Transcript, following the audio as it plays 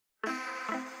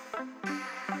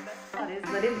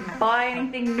I didn't buy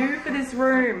anything new for this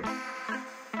room.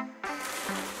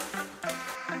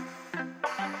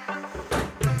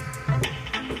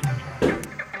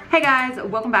 Hey guys,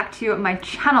 welcome back to my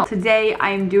channel. Today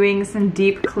I am doing some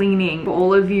deep cleaning. For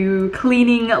all of you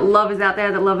cleaning lovers out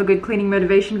there that love a good cleaning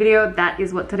motivation video, that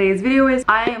is what today's video is.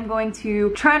 I am going to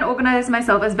try and organize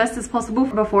myself as best as possible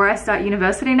before I start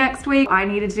university next week. I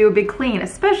needed to do a big clean,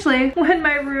 especially when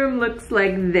my room looks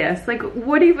like this. Like,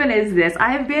 what even is this?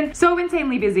 I have been so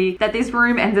insanely busy that this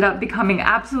room ended up becoming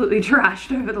absolutely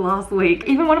trashed over the last week.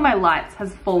 Even one of my lights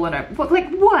has fallen over. Like,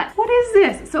 what? What is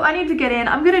this? So I need to get in.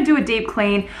 I'm gonna do a deep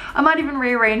clean. I might even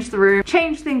rearrange the room,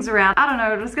 change things around. I don't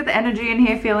know, just get the energy in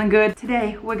here feeling good.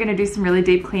 Today, we're gonna do some really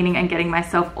deep cleaning and getting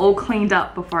myself all cleaned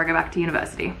up before I go back to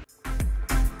university.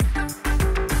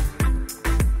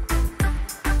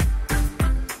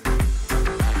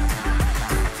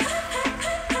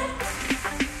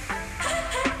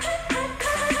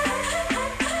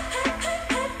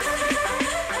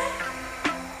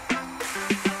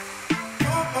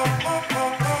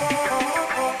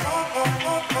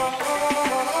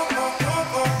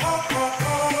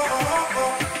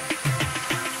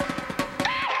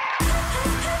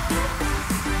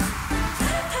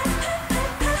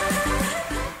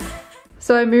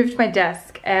 So I moved my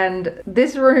desk and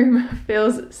this room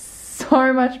feels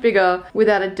so much bigger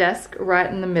without a desk right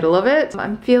in the middle of it.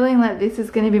 I'm feeling like this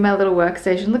is going to be my little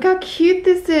workstation. Look how cute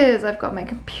this is. I've got my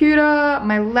computer,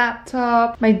 my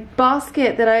laptop, my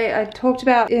basket that I talked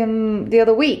about the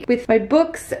other week with my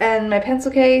books and my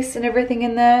pencil case and everything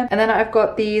in there. And then I've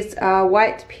got these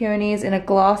white peonies in a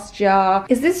glass jar.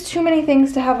 Is this too many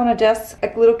things to have on a desk?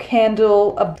 A little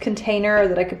candle, a container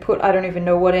that I could put I don't even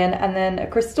know what in, and then a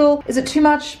crystal. Is it too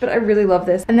much? But I really love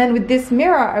this. And then with this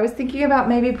mirror, I was thinking about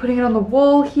maybe putting it on the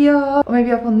wall here, or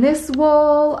maybe up on this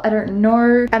wall, I don't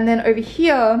know. And then over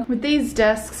here with these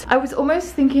desks, I was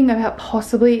almost thinking about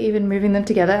possibly even moving them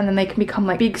together and then they can become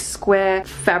like big square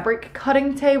fabric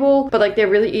cutting table, but like they're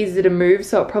really easy to move,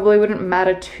 so it probably wouldn't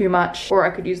matter too much. Or I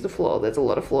could use the floor. There's a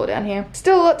lot of floor down here.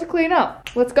 Still a lot to clean up.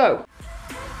 Let's go.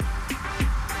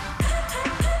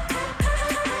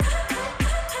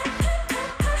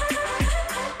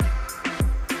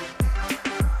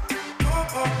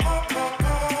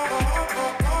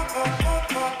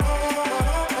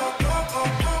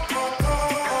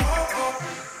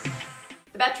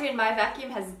 Battery in my vacuum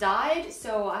has died,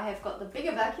 so I have got the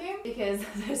bigger vacuum because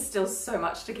there's still so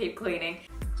much to keep cleaning.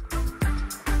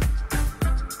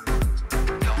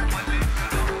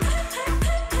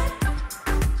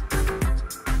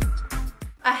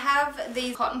 I have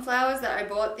these cotton flowers that I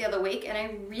bought the other week and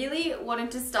I really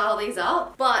wanted to style these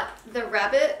up, but the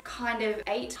rabbit kind of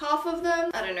ate half of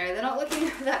them. I don't know, they're not looking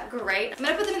that great. I'm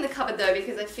gonna put them in the cupboard though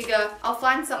because I figure I'll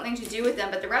find something to do with them,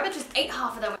 but the rabbit just ate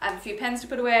half of them. I have a few pens to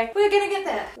put away. We're gonna get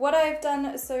there. What I've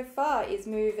done so far is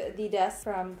move the desk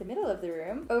from the middle of the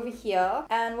room over here,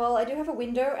 and while I do have a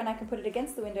window and I can put it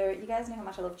against the window, you guys know how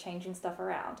much I love changing stuff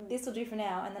around. This will do for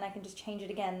now, and then I can just change it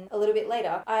again a little bit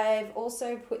later. I've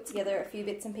also put together a few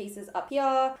bits and pieces up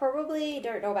here. Probably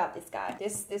don't know about this guy.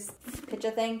 This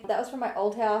picture thing. That was from my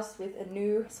old house with a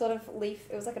new sort of leaf.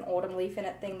 It was like an autumn leaf in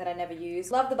it thing that I never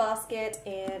used. Love the basket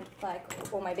and like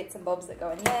all my bits and bobs that go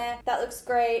in there. That looks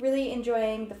great. Really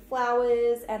enjoying the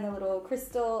flowers and the little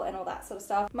crystal and all that sort of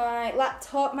stuff. My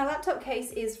laptop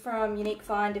case is from Unique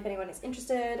Find if anyone is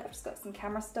interested. I've just got some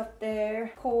camera stuff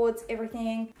there. Cords,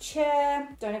 everything. Chair.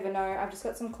 Don't even know. I've just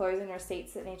got some clothes and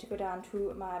receipts that need to go down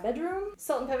to my bedroom.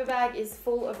 Salt and pepper bag is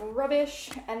full of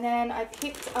rubbish, and then I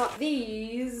picked up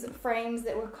these frames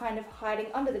that were kind of hiding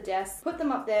under the desk, put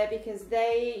them up there because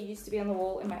they used to be on the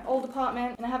wall in my old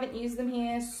apartment and I haven't used them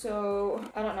here, so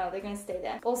I don't know, they're gonna stay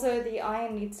there. Also, the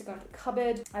iron needs to go into the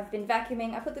cupboard. I've been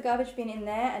vacuuming. I put the garbage bin in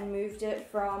there and moved it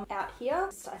from out here.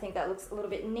 So I think that looks a little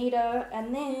bit neater,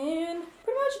 and then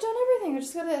pretty much done everything. I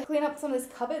just gotta clean up some of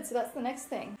this cupboard, so that's the next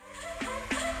thing.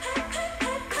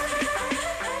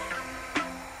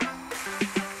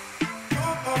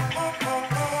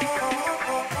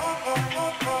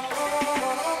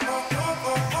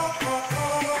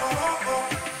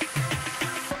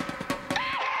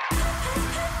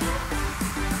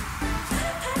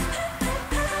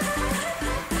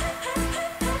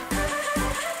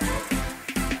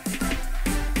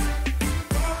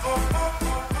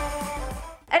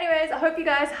 Anyways, I hope you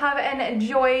guys have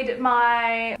enjoyed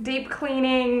my deep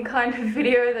cleaning kind of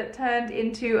video that turned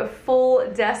into a full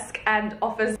desk and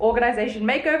office organization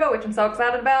makeover, which I'm so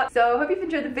excited about. So I hope you've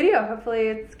enjoyed the video. Hopefully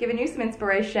it's given you some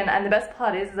inspiration, and the best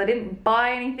part is I didn't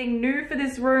buy anything new for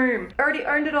this room. I already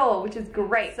owned it all, which is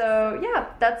great. So yeah,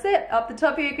 that's it. Up the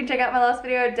top here you can check out my last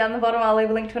video. Down the bottom I'll leave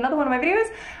a link to another one of my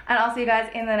videos, and I'll see you guys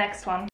in the next one.